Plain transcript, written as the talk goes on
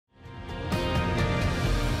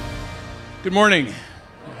Good morning.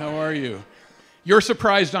 How are you? You're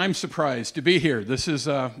surprised, I'm surprised to be here. This is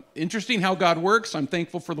interesting how God works. I'm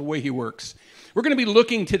thankful for the way he works. We're going to be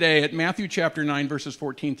looking today at Matthew chapter 9, verses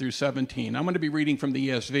 14 through 17. I'm going to be reading from the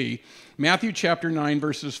ESV. Matthew chapter 9,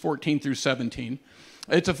 verses 14 through 17.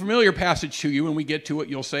 It's a familiar passage to you. When we get to it,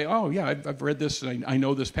 you'll say, oh, yeah, I've read this. I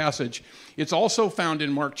know this passage. It's also found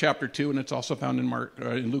in Mark chapter 2, and it's also found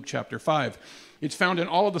in Luke chapter 5. It's found in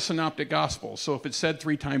all of the synoptic gospels. So if it's said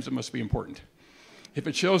 3 times, it must be important. If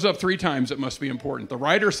it shows up 3 times, it must be important. The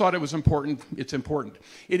writers thought it was important. It's important.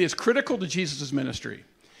 It is critical to Jesus' ministry.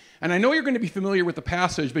 And I know you're going to be familiar with the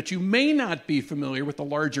passage, but you may not be familiar with the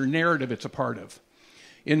larger narrative it's a part of.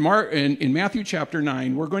 In Matthew chapter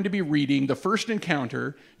 9, we're going to be reading the first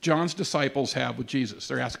encounter John's disciples have with Jesus.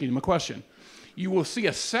 They're asking him a question. You will see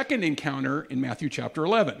a second encounter in Matthew chapter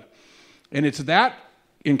 11. And it's that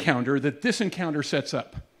encounter that this encounter sets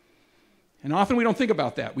up. And often we don't think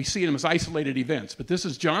about that. We see them as isolated events. But this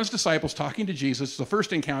is John's disciples talking to Jesus. The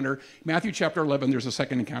first encounter, Matthew chapter 11, there's a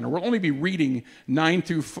second encounter. We'll only be reading 9,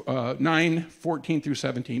 14 through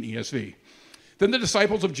 17 ESV. Then the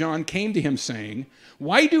disciples of John came to him saying,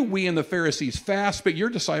 "Why do we and the Pharisees fast, but your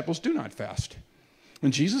disciples do not fast?"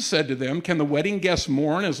 And Jesus said to them, "Can the wedding guests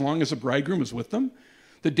mourn as long as the bridegroom is with them?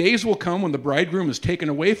 The days will come when the bridegroom is taken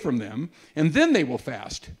away from them, and then they will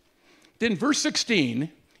fast." Then verse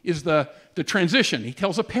 16 is the transition. He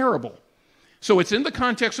tells a parable. So it's in the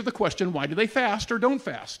context of the question, why do they fast or don't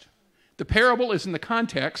fast? The parable is in the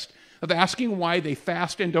context of asking why they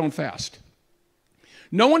fast and don't fast.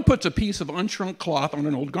 No one puts a piece of unshrunk cloth on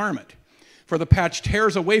an old garment, for the patch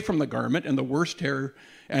tears away from the garment, and a worse tear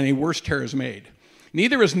is made.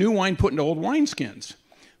 Neither is new wine put into old wineskins,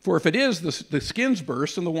 for if it is, the skins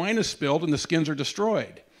burst, and the wine is spilled, and the skins are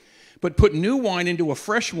destroyed. But put new wine into a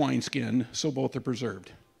fresh wineskin, so both are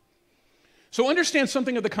preserved. So understand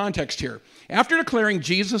something of the context here. After declaring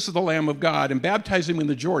Jesus is the Lamb of God and baptizing him in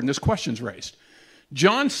the Jordan, this question's raised.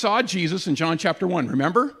 John saw Jesus in John chapter 1,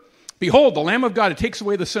 remember? "Behold, the Lamb of God, it takes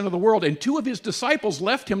away the sin of the world," and 2 of his disciples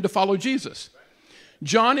left him to follow Jesus.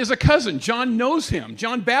 John is a cousin. John knows him.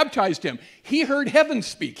 John baptized him. He heard heaven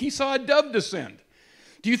speak. He saw a dove descend.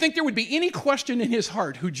 Do you think there would be any question in his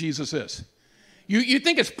heart who Jesus is? You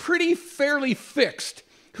think it's pretty fairly fixed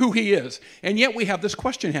who he is. And yet we have this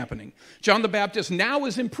question happening. John the Baptist now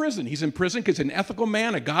is in prison. He's in prison because he's an ethical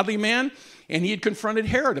man, a godly man, and he had confronted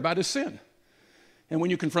Herod about his sin. And when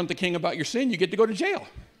you confront the king about your sin, you get to go to jail.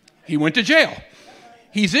 He went to jail.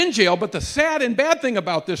 He's in jail, but the sad and bad thing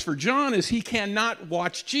about this for John is he cannot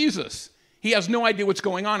watch Jesus. He has no idea what's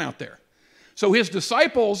going on out there. So his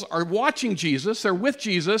disciples are watching Jesus, they're with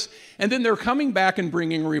Jesus, and then they're coming back and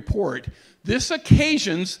bringing a report. This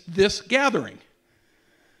occasions this gathering.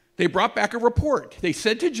 They brought back a report. They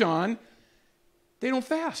said to John, they don't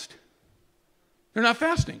fast. They're not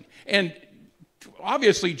fasting. And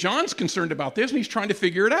obviously, John's concerned about this, and he's trying to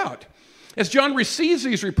figure it out. As John receives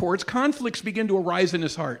these reports, conflicts begin to arise in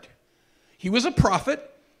his heart. He was a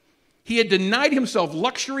prophet. He had denied himself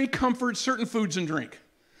luxury, comfort, certain foods and drink.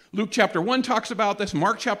 Luke chapter 1 talks about this.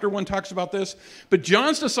 Mark chapter 1 talks about this. But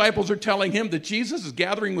John's disciples are telling him that Jesus is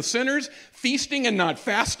gathering with sinners, feasting and not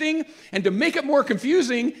fasting. And to make it more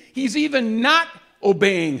confusing, he's even not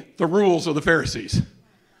obeying the rules of the Pharisees.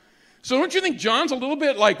 So don't you think John's a little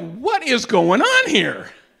bit like, what is going on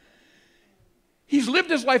here? He's lived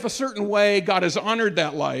his life a certain way. God has honored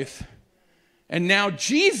that life. And now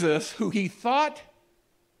Jesus, who he thought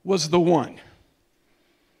was the one,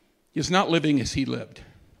 is not living as he lived.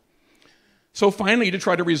 So finally, to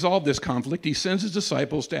try to resolve this conflict, he sends his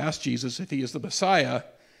disciples to ask Jesus if he is the Messiah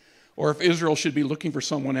or if Israel should be looking for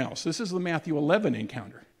someone else. This is the Matthew 11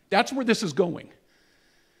 encounter. That's where this is going.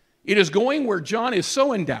 It is going where John is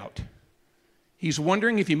so in doubt, he's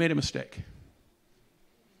wondering if he made a mistake.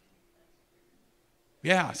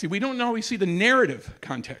 Yeah, see, we don't always see the narrative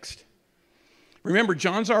context. Remember,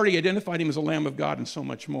 John's already identified him as a Lamb of God and so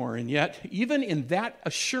much more, and yet, even in that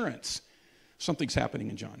assurance, something's happening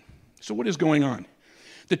in John. So what is going on?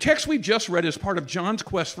 The text we've just read is part of John's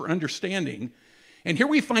quest for understanding, and here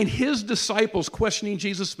we find his disciples questioning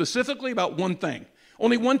Jesus specifically about one thing.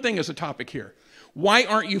 Only one thing is a topic here. Why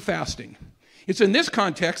aren't you fasting? It's in this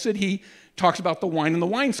context that he talks about the wine and the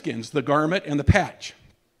wineskins, the garment and the patch.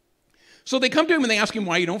 So they come to him and they ask him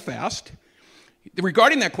why you don't fast.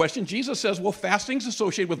 Regarding that question, Jesus says, well, fasting's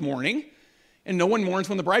associated with mourning, and no one mourns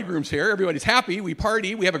when the bridegroom's here. Everybody's happy, we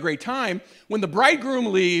party, we have a great time. When the bridegroom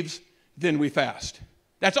leaves, then we fast.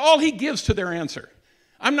 That's all he gives to their answer.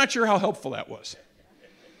 I'm not sure how helpful that was.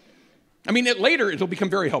 I mean, later it'll become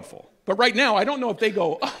very helpful. But right now, I don't know if they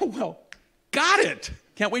go, oh, well, got it.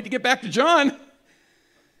 Can't wait to get back to John.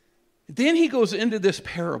 Then he goes into this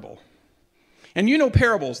parable. And you know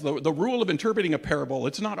parables, the rule of interpreting a parable,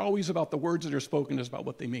 it's not always about the words that are spoken, it's about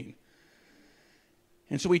what they mean.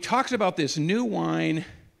 And so he talks about this new wine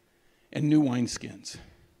and new wineskins.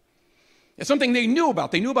 It's something they knew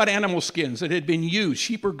about. They knew about animal skins that had been used.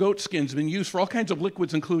 Sheep or goat skins had been used for all kinds of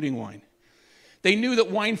liquids, including wine. They knew that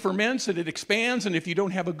wine ferments, that it expands, and if you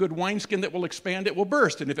don't have a good wineskin that will expand, it will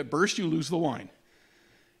burst. And if it bursts, you lose the wine.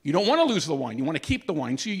 You don't want to lose the wine. You want to keep the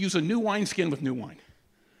wine, so you use a new wineskin with new wine.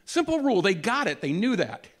 Simple rule. They got it. They knew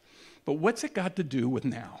that. But what's it got to do with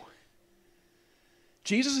now?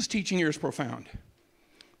 Jesus' teaching here is profound.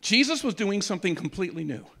 Jesus was doing something completely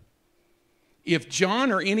new. If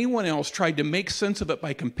John or anyone else tried to make sense of it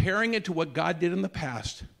by comparing it to what God did in the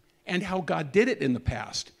past and how God did it in the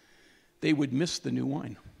past, they would miss the new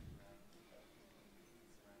wine.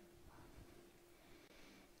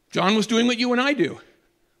 John was doing what you and I do.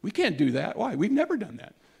 We can't do that. Why? We've never done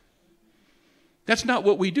that. That's not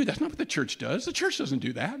what we do. That's not what the church does. The church doesn't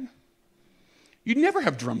do that. You'd never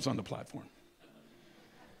have drums on the platform.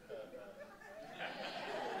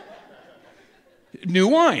 New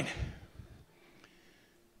wine.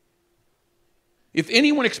 If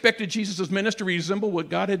anyone expected Jesus' ministry to resemble what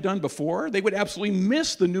God had done before, they would absolutely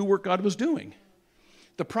miss the new work God was doing.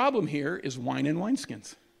 The problem here is wine and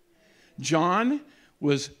wineskins. John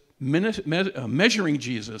was measuring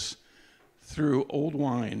Jesus through old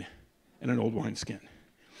wine and an old wineskin.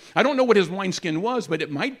 I don't know what his wineskin was, but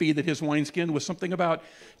it might be that his wineskin was something about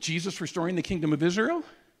Jesus restoring the kingdom of Israel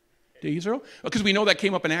to Israel. Because we know that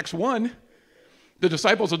came up in Acts 1. The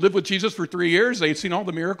disciples had lived with Jesus for 3 years. They had seen all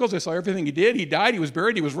the miracles. They saw everything he did. He died. He was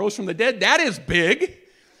buried. He was rose from the dead. That is big.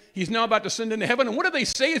 He's now about to ascend into heaven. And what do they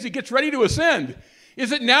say as he gets ready to ascend?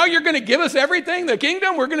 Is it now you're going to give us everything, the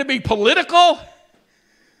kingdom? We're going to be political?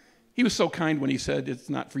 He was so kind when he said,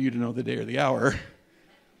 it's not for you to know the day or the hour.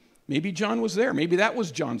 Maybe John was there. Maybe that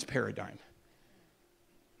was John's paradigm.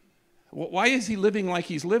 Well, why is he living like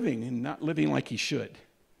he's living and not living like he should?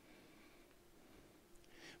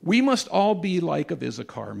 We must all be like of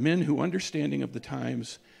Issachar, men who, understanding of the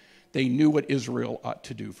times, they knew what Israel ought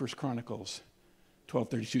to do. 1 Chronicles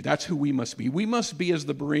 12:32. That's who we must be. We must be as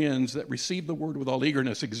the Bereans that receive the word with all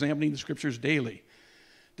eagerness, examining the scriptures daily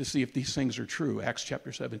to see if these things are true. Acts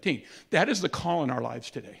chapter 17. That is the call in our lives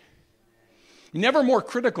today. Never more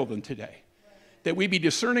critical than today. That we be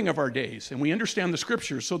discerning of our days and we understand the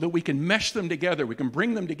scriptures so that we can mesh them together. We can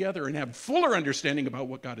bring them together and have fuller understanding about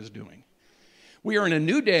what God is doing. We are in a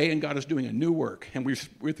new day and God is doing a new work. And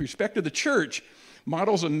with respect to the church,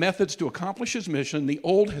 models and methods to accomplish his mission, the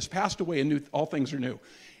old has passed away and all things are new.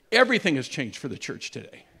 Everything has changed for the church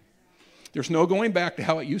today. There's no going back to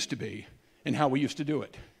how it used to be and how we used to do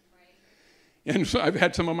it. And so I've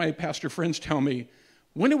had some of my pastor friends tell me,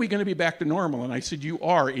 when are we going to be back to normal? And I said, you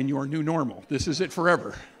are in your new normal. This is it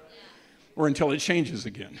forever, or until it changes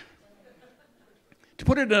again. To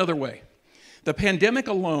put it another way, the pandemic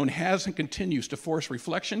alone has and continues to force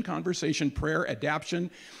reflection, conversation, prayer,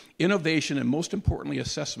 adaptation, innovation, and most importantly,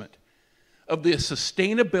 assessment of the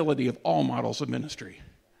sustainability of all models of ministry.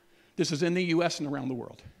 This is in the U.S. and around the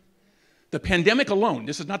world. The pandemic alone,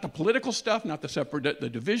 this is not the political stuff, not the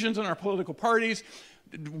divisions in our political parties,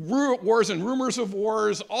 wars and rumors of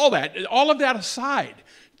wars, all of that aside,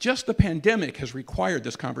 just the pandemic has required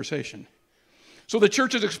this conversation. So the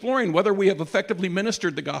church is exploring whether we have effectively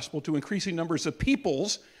ministered the gospel to increasing numbers of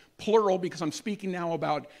peoples, plural, because I'm speaking now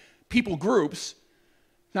about people groups,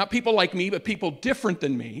 not people like me, but people different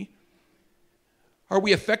than me. Are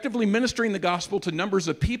we effectively ministering the gospel to numbers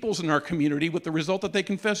of peoples in our community with the result that they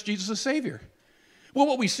confess Jesus as Savior? Well,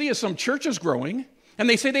 what we see is some churches growing, and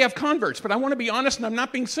they say they have converts, but I want to be honest, and I'm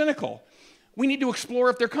not being cynical. We need to explore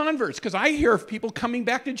if they're converts, because I hear of people coming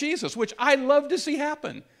back to Jesus, which I love to see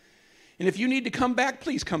happen. And if you need to come back,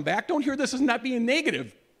 please come back. Don't hear this as not being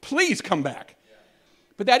negative. Please come back.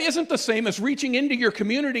 But that isn't the same as reaching into your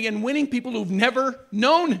community and winning people who've never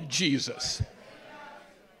known Jesus.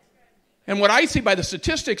 And what I see by the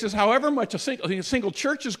statistics is however much a single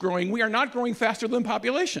church is growing, we are not growing faster than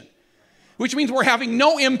population, which means we're having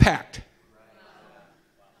no impact.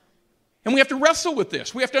 And we have to wrestle with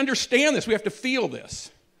this. We have to understand this. We have to feel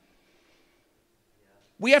this.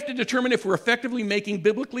 We have to determine if we're effectively making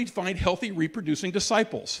biblically defined, healthy, reproducing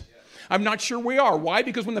disciples. I'm not sure we are. Why?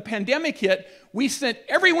 Because when the pandemic hit, we sent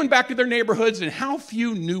everyone back to their neighborhoods, and how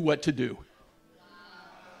few knew what to do.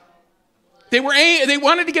 They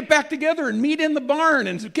wanted to get back together and meet in the barn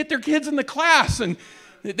and get their kids in the class, and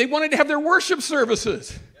they wanted to have their worship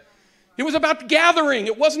services. It was about gathering.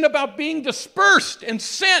 It wasn't about being dispersed and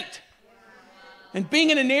sent. And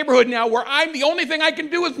being in a neighborhood now where the only thing I can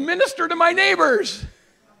do is minister to my neighbors.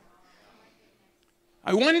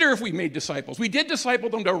 I wonder if we made disciples. We did disciple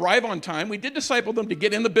them to arrive on time. We did disciple them to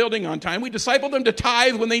get in the building on time. We discipled them to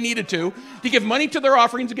tithe when they needed to give money to their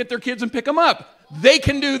offerings to get their kids and pick them up. They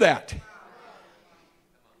can do that.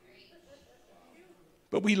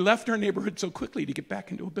 But we left our neighborhood so quickly to get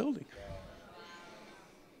back into a building.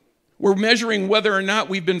 We're measuring whether or not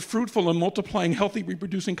we've been fruitful in multiplying healthy,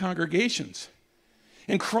 reproducing congregations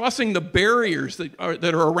and crossing the barriers that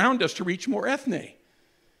are around us to reach more ethne.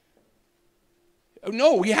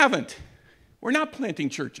 No, we haven't. We're not planting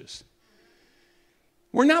churches.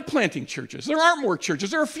 We're not planting churches. There aren't more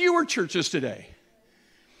churches. There are fewer churches today.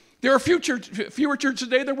 There are fewer churches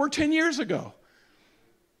today than were 10 years ago.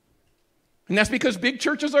 And that's because big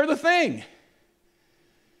churches are the thing.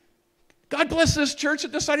 God bless this church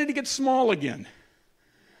that decided to get small again,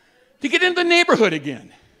 to get into the neighborhood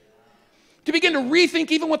again, to begin to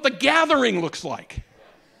rethink even what the gathering looks like.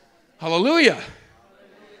 Hallelujah.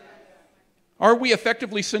 Are we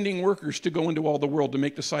effectively sending workers to go into all the world to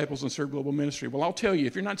make disciples and serve global ministry? Well, I'll tell you,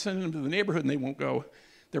 if you're not sending them to the neighborhood and they won't go,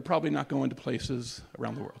 they're probably not going to places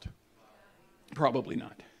around the world. Probably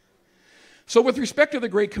not. So with respect to the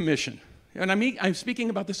Great Commission, and I'm speaking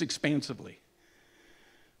about this expansively,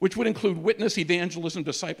 which would include witness, evangelism,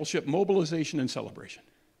 discipleship, mobilization, and celebration.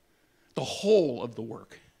 The whole of the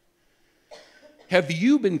work. Have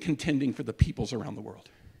you been contending for the peoples around the world?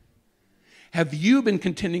 Have you been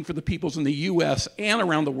contending for the peoples in the U.S. and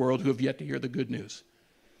around the world who have yet to hear the good news?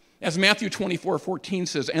 As Matthew 24:14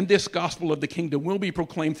 says, and this gospel of the kingdom will be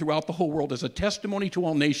proclaimed throughout the whole world as a testimony to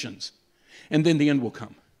all nations, and then the end will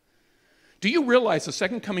come. Do you realize the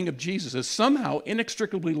second coming of Jesus is somehow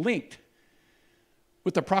inextricably linked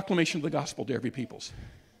with the proclamation of the gospel to every peoples?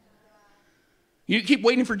 You keep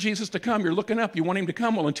waiting for Jesus to come. You're looking up. You want him to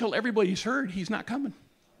come. Well, until everybody's heard, he's not coming.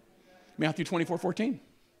 Matthew 24:14.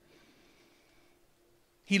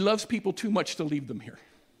 He loves people too much to leave them here.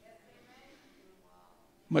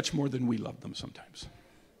 Much more than we love them sometimes.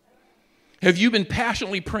 Have you been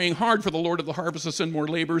passionately praying hard for the Lord of the harvest to send more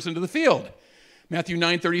laborers into the field? Matthew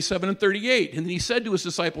 9:37 and 38. And then he said to his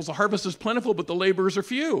disciples, the harvest is plentiful, but the laborers are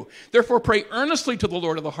few. Therefore pray earnestly to the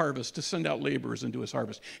Lord of the harvest to send out laborers into his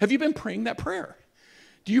harvest. Have you been praying that prayer?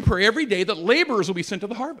 Do you pray every day that laborers will be sent to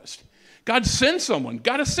the harvest? God send someone.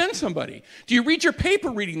 God to send somebody. Do you read your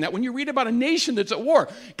paper reading that when you read about a nation that's at war?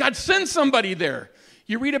 God send somebody there.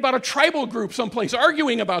 You read about a tribal group someplace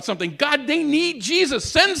arguing about something. God, they need Jesus.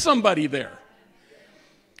 Send somebody there.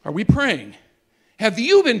 Are we praying? Have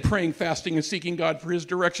you been praying, fasting, and seeking God for his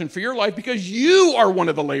direction for your life because you are one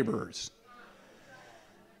of the laborers?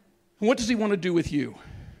 And what does he want to do with you?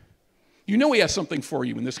 You know he has something for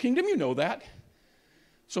you in this kingdom. You know that.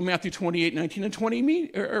 So Matthew 28:19 and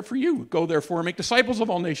 20 are for you. Go therefore and make disciples of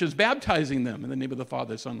all nations, baptizing them in the name of the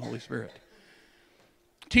Father, the Son, and the Holy Spirit.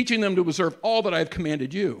 Teaching them to observe all that I have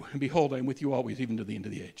commanded you. And behold, I am with you always, even to the end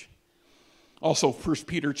of the age. Also, 1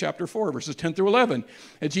 Peter chapter 4, verses 10 through 11.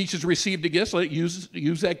 As each has received a gift, let it use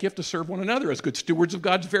that gift to serve one another as good stewards of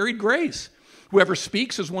God's varied grace. Whoever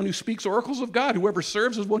speaks is one who speaks oracles of God. Whoever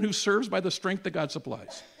serves is one who serves by the strength that God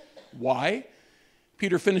supplies. Why?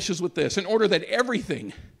 Peter finishes with this, in order that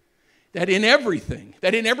in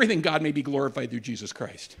everything God may be glorified through Jesus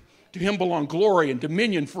Christ. To him belong glory and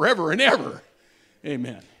dominion forever and ever.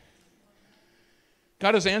 Amen.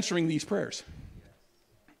 God is answering these prayers.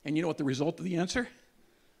 And you know what the result of the answer?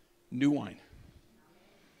 New wine.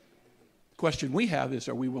 The question we have is,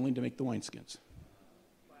 are we willing to make the wineskins?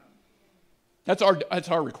 That's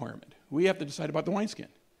our requirement. We have to decide about the wineskin.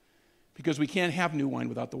 Because we can't have new wine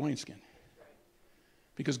without the wineskin.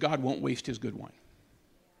 Because God won't waste his good wine.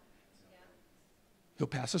 He'll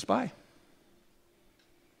pass us by.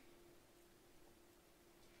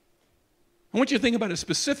 I want you to think about it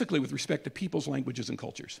specifically with respect to peoples, languages, and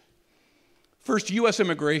cultures. First, U.S.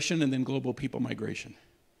 immigration and then global people migration.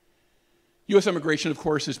 U.S. immigration, of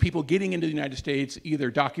course, is people getting into the United States,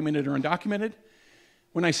 either documented or undocumented.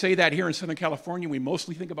 When I say that here in Southern California, we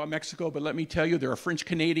mostly think about Mexico, but let me tell you, there are French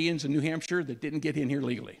Canadians in New Hampshire that didn't get in here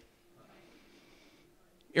legally.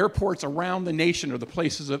 Airports around the nation are the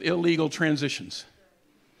places of illegal transitions.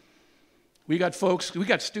 We got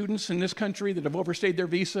students in this country that have overstayed their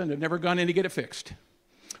visa and have never gone in to get it fixed.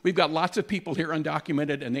 We've got lots of people here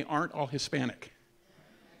undocumented, and they aren't all Hispanic.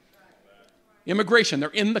 Immigration, they're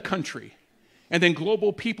in the country. And then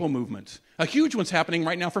global people movements. A huge one's happening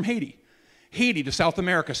right now from Haiti. Haiti to South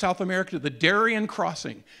America to the Darien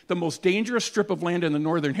Crossing, the most dangerous strip of land in the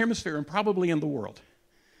Northern Hemisphere and probably in the world.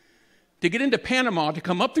 To get into Panama, to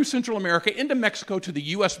come up through Central America, into Mexico to the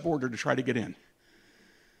U.S. border to try to get in.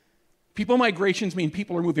 People migrations mean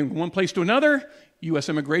people are moving from one place to another. U.S.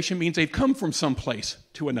 immigration means they've come from some place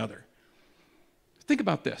to another. Think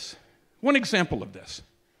about this. One example of this.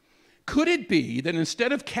 Could it be that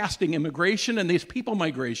instead of casting immigration and these people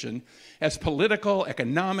migration as political,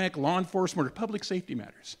 economic, law enforcement, or public safety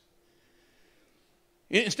matters,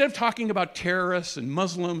 instead of talking about terrorists and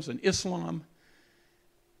Muslims and Islam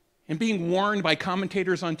and being warned by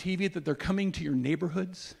commentators on TV that they're coming to your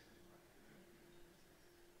neighborhoods,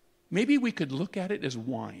 maybe we could look at it as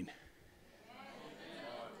wine.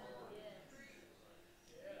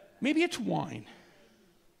 Maybe it's wine.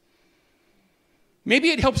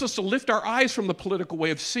 Maybe it helps us to lift our eyes from the political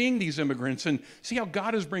way of seeing these immigrants and see how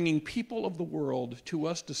God is bringing people of the world to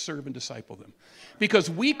us to serve and disciple them. Because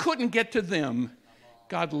we couldn't get to them,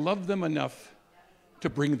 God loved them enough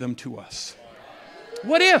to bring them to us.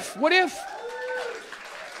 What if? What if?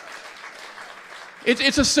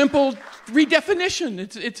 It's a simple redefinition.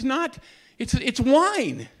 It's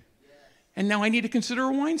wine. And now I need to consider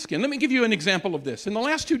a wineskin. Let me give you an example of this. In the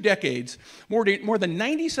last 2 decades, more than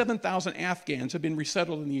 97,000 Afghans have been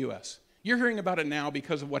resettled in the U.S. You're hearing about it now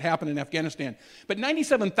because of what happened in Afghanistan. But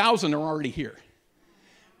 97,000 are already here.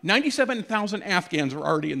 97,000 Afghans are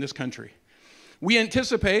already in this country. We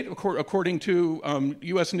anticipate, according to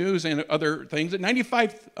U.S. News and other things, that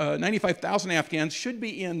 95,000 Afghans should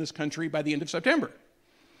be in this country by the end of September.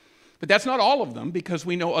 But that's not all of them, because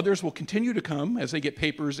we know others will continue to come as they get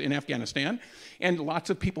papers in Afghanistan, and lots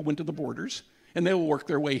of people went to the borders, and they will work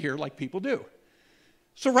their way here like people do.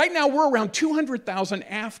 So right now, we're around 200,000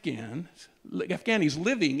 Afghanis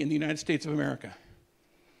living in the United States of America.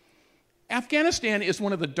 Afghanistan is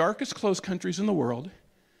one of the darkest closed countries in the world.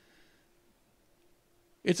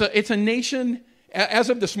 It's a nation, as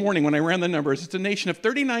of this morning when I ran the numbers, it's a nation of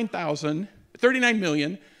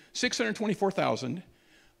 39,624,000,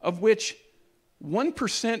 of which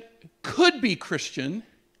 1% could be Christian,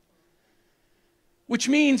 which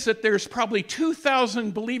means that there's probably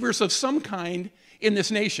 2,000 believers of some kind in this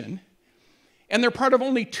nation, and they're part of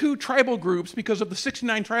only 2 tribal groups. Because of the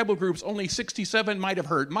 69 tribal groups, only 67 might have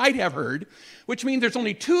heard, which means there's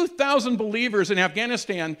only 2,000 believers in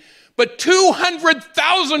Afghanistan, but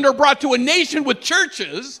 200,000 are brought to a nation with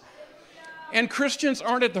churches, and Christians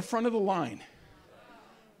aren't at the front of the line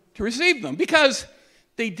to receive them because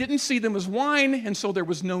they didn't see them as wine, and so there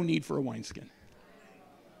was no need for a wineskin.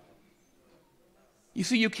 You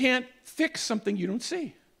see, you can't fix something you don't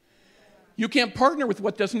see. You can't partner with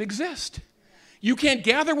what doesn't exist. You can't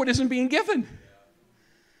gather what isn't being given.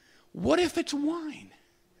 What if it's wine?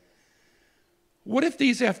 What if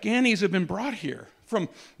these Afghanis have been brought here from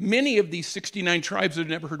many of these 69 tribes that have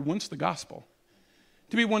never heard once the gospel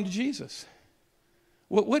to be won to Jesus?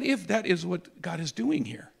 What if that is what God is doing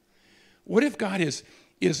here? What if God is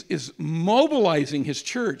mobilizing his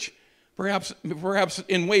church, perhaps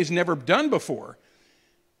in ways never done before,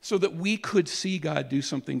 so that we could see God do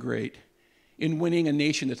something great in winning a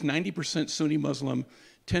nation that's 90% Sunni Muslim,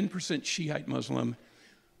 10% Shiite Muslim,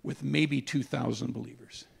 with maybe 2,000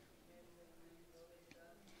 believers?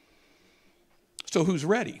 So who's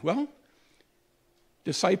ready? Well,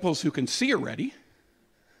 disciples who can see are ready.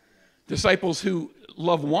 Disciples who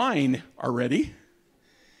love wine are ready.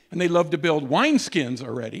 And they love to build wineskins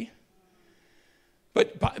already.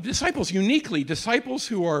 But disciples uniquely, disciples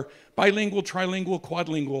who are bilingual, trilingual,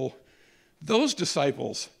 quadlingual, those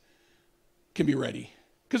disciples can be ready.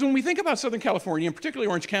 Because when we think about Southern California, and particularly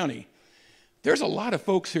Orange County, there's a lot of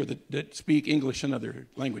folks here that speak English and other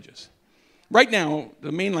languages. Right now,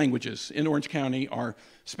 the main languages in Orange County are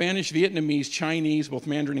Spanish, Vietnamese, Chinese, both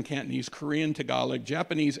Mandarin and Cantonese, Korean, Tagalog,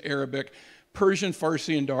 Japanese, Arabic, Persian,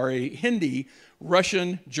 Farsi, and Dari, Hindi,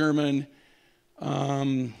 Russian, German,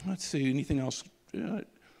 let's see, anything else?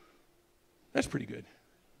 That's pretty good.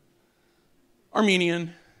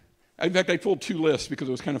 Armenian. In fact, I pulled 2 lists because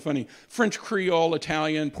it was kind of funny. French, Creole,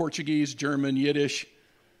 Italian, Portuguese, German, Yiddish,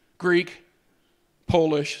 Greek,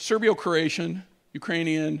 Polish, Serbio-Croatian,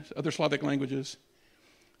 Ukrainian, other Slavic languages.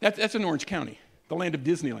 That's in Orange County, the land of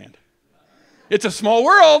Disneyland. It's a small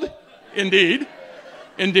world, indeed.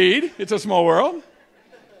 Indeed, it's a small world.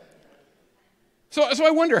 So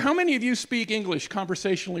I wonder, how many of you speak English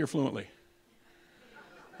conversationally or fluently?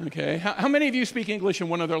 Okay, how many of you speak English in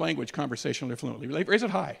one other language conversationally or fluently? Raise it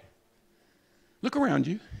high. Look around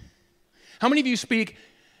you. How many of you speak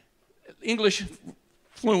English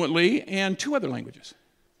fluently and 2 other languages?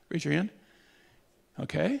 Raise your hand.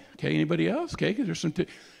 Okay, anybody else? Okay, there's some.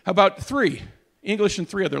 How about 3? English and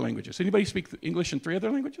 3 other languages. Anybody speak English and 3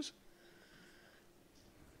 other languages?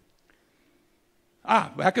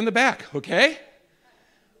 Back in the back, okay.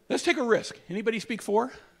 Let's take a risk. Anybody speak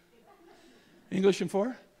 4? English and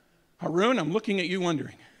 4? Harun, I'm looking at you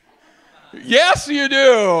wondering. Yes, you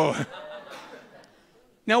do.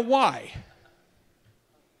 Now, why?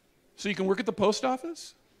 So you can work at the post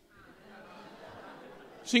office?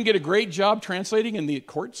 So you can get a great job translating in the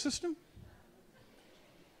court system?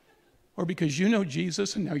 Or because you know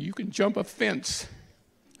Jesus and now you can jump a fence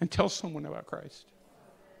and tell someone about Christ?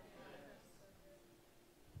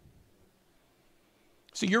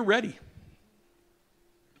 So you're ready.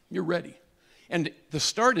 You're ready. And the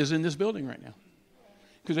start is in this building right now.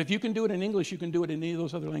 Because if you can do it in English, you can do it in any of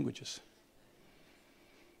those other languages.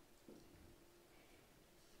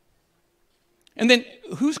 And then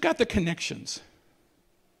who's got the connections?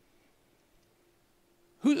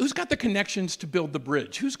 Who's got the connections to build the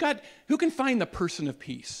bridge? Who can find the person of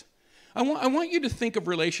peace? I want you to think of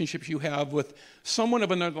relationships you have with someone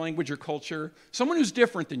of another language or culture, someone who's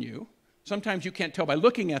different than you. Sometimes you can't tell by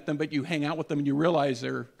looking at them, but you hang out with them and you realize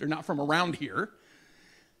they're not from around here.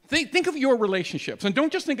 Think of your relationships, and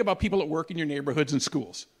don't just think about people at work in your neighborhoods and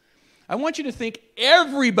schools. I want you to think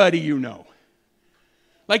everybody you know.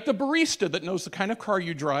 Like the barista that knows the kind of car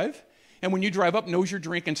you drive, and when you drive up, knows your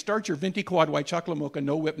drink and starts your venti quad white chocolate mocha,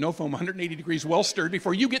 no whip, no foam, 180 degrees, well stirred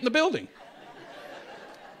before you get in the building.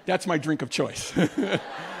 That's my drink of choice.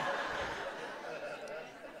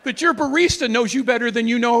 But your barista knows you better than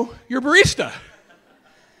you know your barista.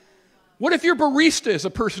 What if your barista is a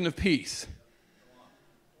person of peace?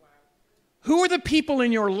 Who are the people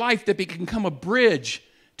in your life that can become a bridge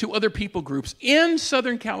to other people groups in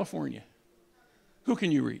Southern California? Who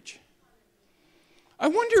can you reach? I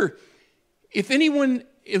wonder if anyone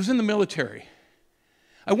was in the military.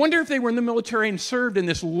 I wonder if they were in the military and served in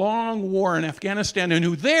this long war in Afghanistan and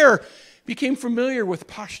who there became familiar with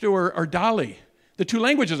Pashto or Dali, the two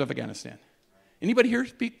languages of Afghanistan. Anybody here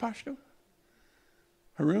speak Pashto?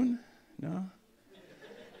 Haroon? No?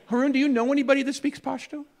 Haroon, do you know anybody that speaks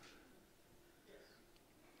Pashto?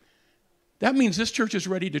 That means this church is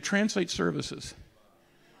ready to translate services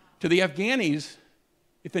to the Afghanis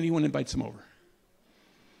if anyone invites them over.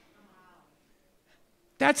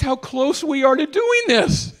 That's how close we are to doing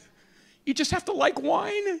this. You just have to like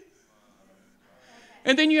wine.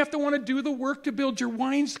 And then you have to want to do the work to build your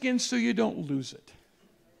wineskin so you don't lose it.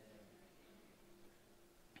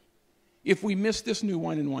 If we miss this new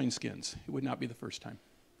wine and wineskins, it would not be the first time.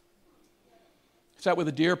 I sat with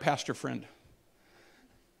a dear pastor friend,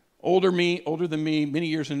 older than me, many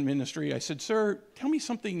years in ministry. I said, "Sir, tell me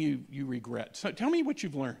something you regret. So tell me what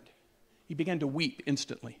you've learned." He began to weep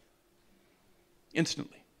instantly.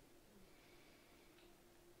 Instantly.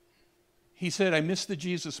 He said, "I miss the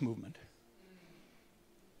Jesus movement.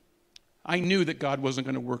 I knew that God wasn't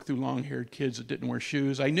going to work through long-haired kids that didn't wear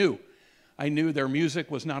shoes. I knew their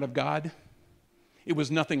music was not of God. It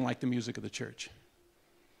was nothing like the music of the church.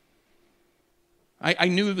 I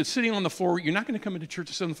knew that sitting on the floor, you're not going to come into church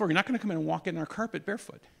to sit on the floor. You're not going to come in and walk in our carpet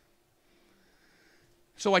barefoot.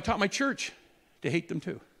 So I taught my church to hate them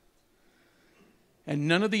too. And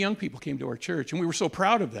none of the young people came to our church, and we were so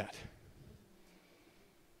proud of that."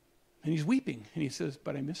 And he's weeping, and he says,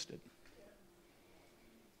 "But I missed it."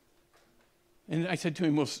 And I said to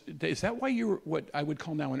him, "Well, is that why you're what I would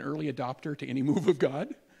call now an early adopter to any move of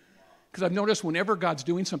God? Because I've noticed whenever God's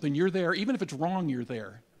doing something, you're there. Even if it's wrong, you're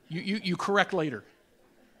there. You correct later."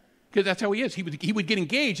 Because that's how he is. He would get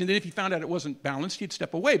engaged, and then if he found out it wasn't balanced, he'd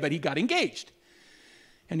step away, but he got engaged.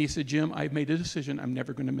 And he said, "Jim, I've made a decision. I'm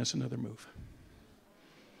never going to miss another move."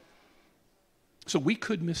 So we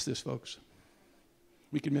could miss this, folks.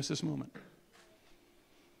 We could miss this moment.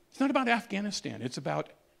 It's not about Afghanistan. It's about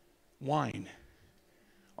wine.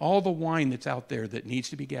 All the wine that's out there that needs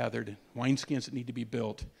to be gathered, wineskins that need to be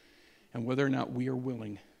built, and whether or not we are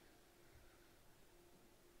willing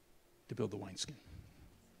to build the wineskin.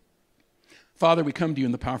 Father, we come to you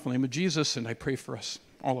in the powerful name of Jesus, and I pray for us,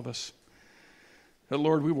 all of us, that,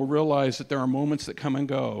 Lord, we will realize that there are moments that come and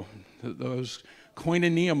go, those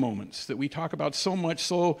koinonia moments that we talk about so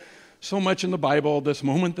much in the Bible, this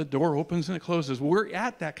moment the door opens and it closes. We're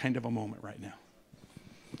at that kind of a moment right now.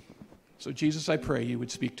 So, Jesus, I pray you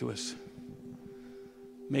would speak to us.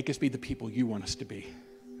 Make us be the people you want us to be.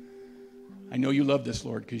 I know you love this,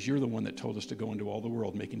 Lord, because you're the one that told us to go into all the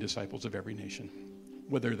world making disciples of every nation,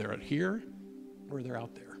 whether they're out here or they're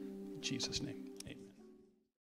out there. In Jesus' name.